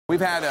We've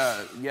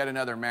had yet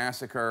another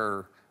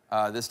massacre,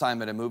 this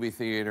time at a movie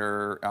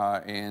theater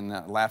in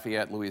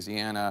Lafayette,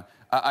 Louisiana.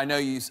 I know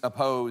you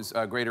oppose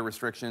greater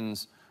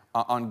restrictions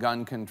on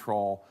gun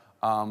control,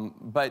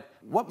 but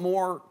what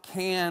more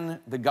can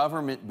the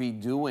government be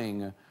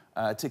doing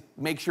to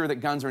make sure that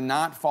guns are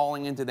not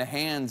falling into the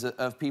hands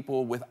of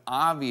people with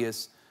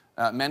obvious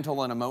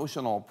mental and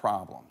emotional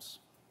problems?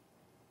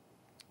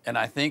 And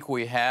I think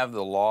we have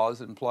the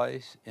laws in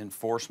place.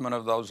 Enforcement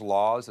of those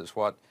laws is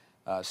what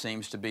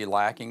seems to be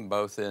lacking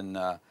both in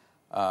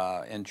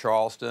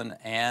Charleston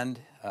and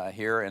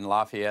here in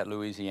Lafayette,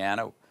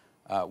 Louisiana.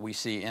 We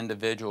see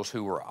individuals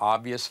who were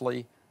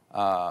obviously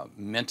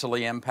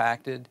mentally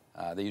impacted.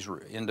 These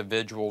were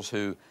individuals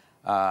who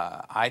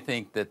I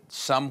think that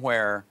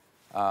somewhere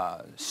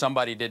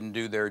somebody didn't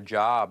do their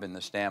job in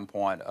the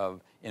standpoint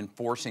of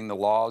enforcing the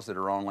laws that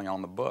are only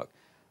on the book.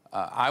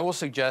 I will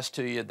suggest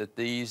to you that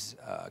these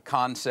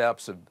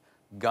concepts of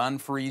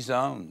gun-free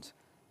zones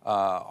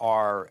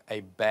are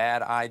a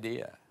bad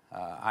idea.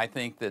 I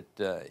think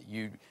that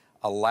you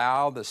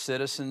allow the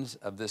citizens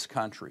of this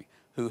country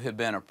who have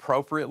been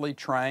appropriately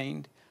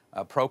trained,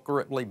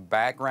 appropriately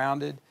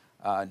backgrounded,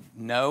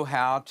 know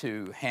how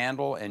to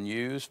handle and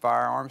use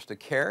firearms to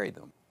carry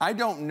them. I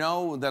don't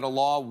know that a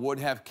law would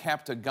have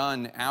kept a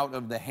gun out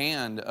of the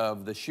hand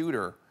of the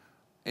shooter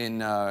in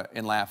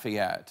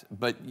Lafayette,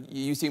 but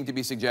you seem to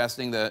be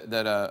suggesting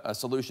that a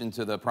solution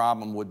to the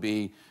problem would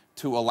be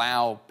to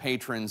allow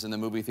patrons in the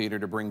movie theater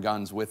to bring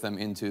guns with them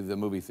into the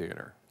movie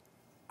theater.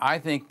 I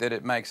think that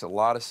it makes a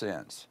lot of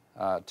sense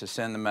to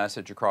send the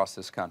message across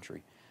this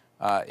country.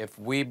 If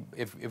we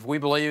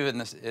believe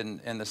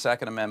in the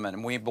Second Amendment,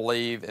 and we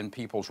believe in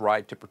people's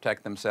right to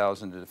protect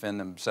themselves and to defend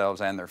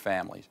themselves and their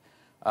families,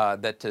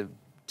 that to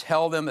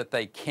tell them that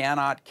they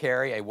cannot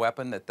carry a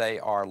weapon that they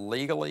are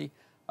legally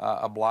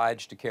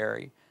obliged to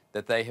carry,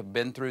 that they have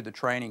been through the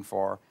training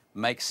for,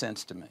 makes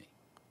sense to me.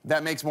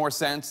 That makes more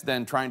sense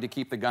than trying to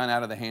keep the gun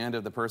out of the hand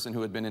of the person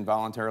who had been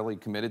involuntarily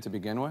committed to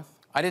begin with?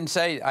 I didn't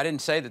say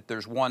that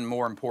there's one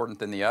more important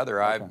than the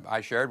other. Okay.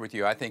 I shared with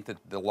you, I think that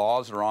the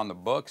laws are on the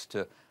books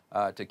to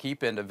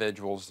keep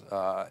individuals,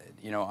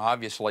 you know,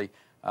 obviously,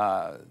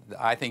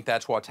 I think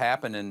that's what's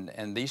happened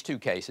in these two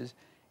cases,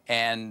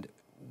 and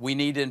we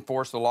need to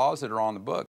enforce the laws that are on the books.